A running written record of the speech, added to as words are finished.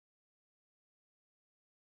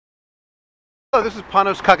Hello, this is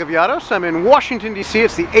Panos Kakaviatos. I'm in Washington, D.C.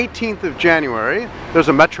 It's the 18th of January. There's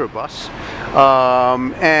a metro bus.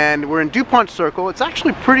 And we're in DuPont Circle. It's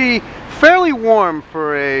actually fairly warm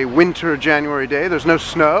for a winter January day. There's no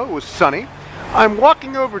snow. It was sunny. I'm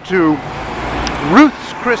walking over to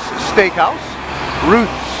Ruth's Steakhouse,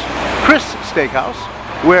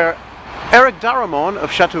 where Eric Daramon of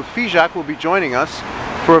Chateau Figeac will be joining us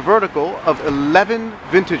for a vertical of 11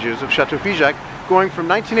 vintages of Chateau Figeac, going from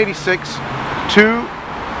 1986 to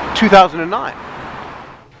 2009.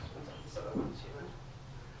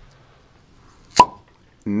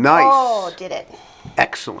 Nice. Oh, did it.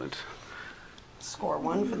 Excellent. Score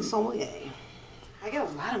one for the sommelier. I get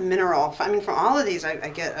a lot of mineral. I mean, from all of these, I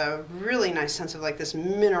get a really nice sense of like this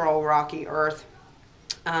mineral, rocky earth.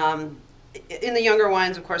 In the younger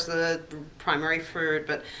wines, of course, the primary fruit,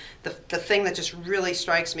 but the thing that just really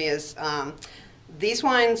strikes me is these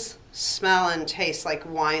wines smell and taste like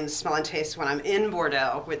wines smell and taste when I'm in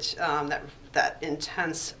Bordeaux, which that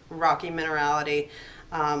intense rocky minerality,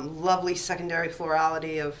 lovely secondary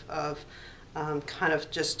florality of kind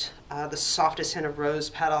of just the softest hint of rose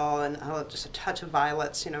petal and just a touch of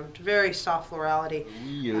violets, you know, very soft florality.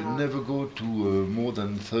 We never go to more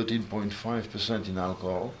than 13.5% in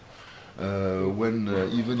alcohol, when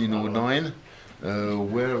even in 2009,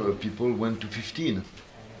 where people went to 15.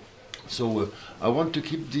 So I want to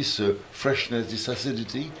keep this freshness, this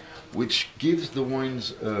acidity, which gives the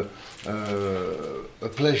wines a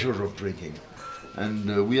pleasure of drinking.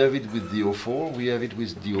 And we have it with the 04, we have it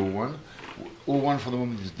with the 01. 01 for the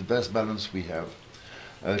moment is the best balance we have.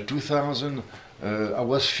 2000, I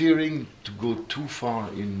was fearing to go too far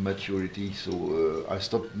in maturity, so I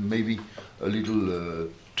stopped maybe a little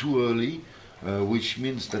too early, which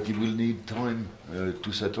means that it will need time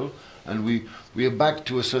to settle. And we are back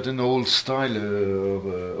to a certain old style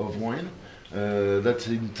of wine. That's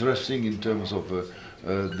interesting in terms of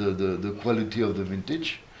the quality of the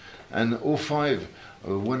vintage. And 05,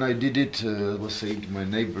 when I did it, I was saying to my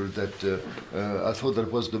neighbor that I thought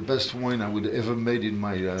that was the best wine I would ever make in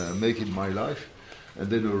my life. And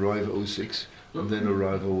then arrived 06, and then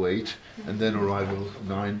arrived 08, and then arrived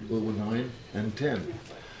 09 and 10.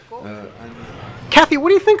 Kathy, what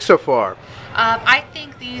do you think so far? I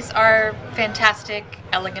think these are fantastic,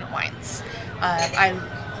 elegant wines. I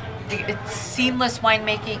think it's seamless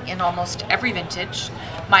winemaking in almost every vintage.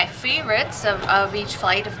 My favorites of each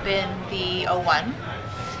flight have been the 01,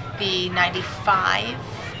 the 95,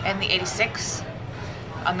 and the 86.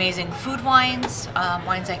 Amazing food wines,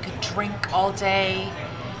 wines I could drink all day,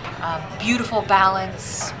 beautiful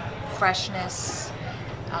balance, freshness,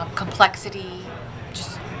 complexity,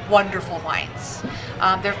 just wonderful wines.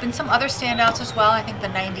 There have been some other standouts as well. I think the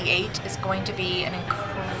 98 is going to be an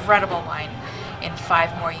incredible wine in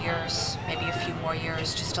 5 more years, maybe a few more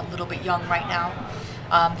years, just a little bit young right now.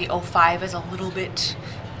 The 05 is a little bit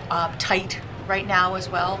tight right now as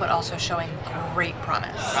well, but also showing great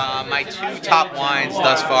promise. My 2 top wines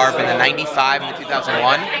thus far have been the 95 and the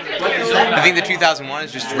 2001. I think the 2001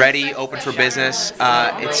 is just ready, open for business.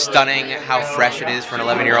 It's stunning how fresh it is for an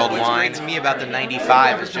 11-year-old wine. To me, about the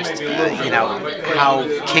 95 is just, you know, how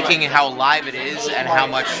kicking and how alive it is and how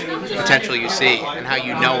much potential you see and how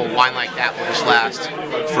you know a wine like that will just last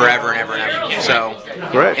forever and ever and ever. So,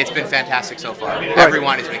 Great. It's been fantastic so far. Every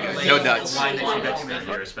wine has been good. No duds. Wine that you recommend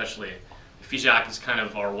here, especially Figeac, is kind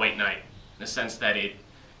of our white knight in the sense that it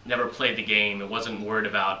never played the game. It wasn't worried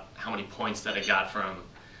about how many points that it got from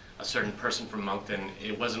a certain person from Moncton.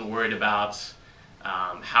 It wasn't worried about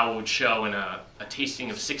how it would show in a tasting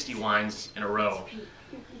of 60 wines in a row,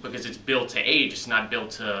 because it's built to age. It's not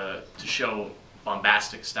built to show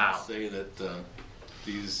bombastic style. I'll say that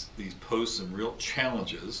these pose some real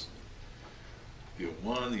challenges. The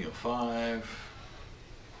 01, the 05,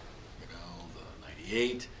 the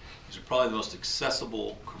 98. These are probably the most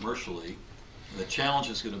accessible commercially. And the challenge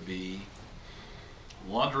is going to be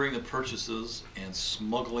laundering the purchases and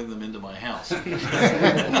smuggling them into my house.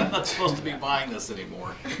 I'm not supposed to be buying this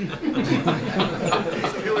anymore. So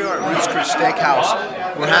here we are at Ruth's Steakhouse.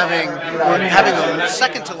 We're having the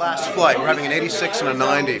second to last flight. We're having an 86 and a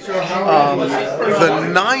 90. The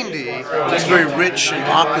 90 is very rich and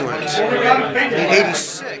opulent. The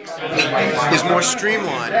 86 is more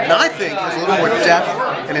streamlined, and I think has a little more depth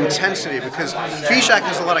and intensity, because Figeac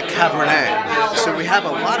has a lot of Cabernet. So we have a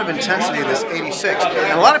lot of intensity in this 86.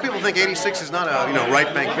 And a lot of people think 86 is not a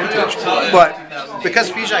ripe bank vintage, but because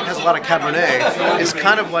Figeac has a lot of Cabernet, it's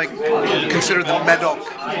kind of like considered the Medoc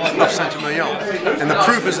of Saint-Emilion. And the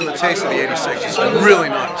proof is in the taste of the 86. It's really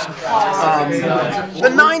nice. The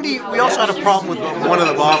 90, we also had a problem with one of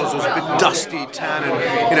the bottles. It was a bit dusty, tannin.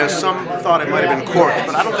 You know, some thought it might have been corked,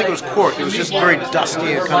 but I don't think it was corked. It was just very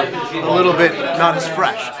dusty and kind of a little bit not as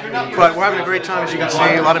fresh. But we're having a great time, as you can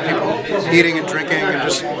see. A lot of people eating and drinking and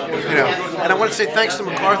just, you know. And I want to say thanks to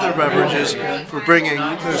MacArthur Beverages for bringing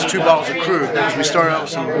those 2 bottles of Krug, because we started out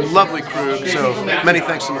with some lovely Krug. So many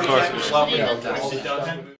thanks to MacArthur's.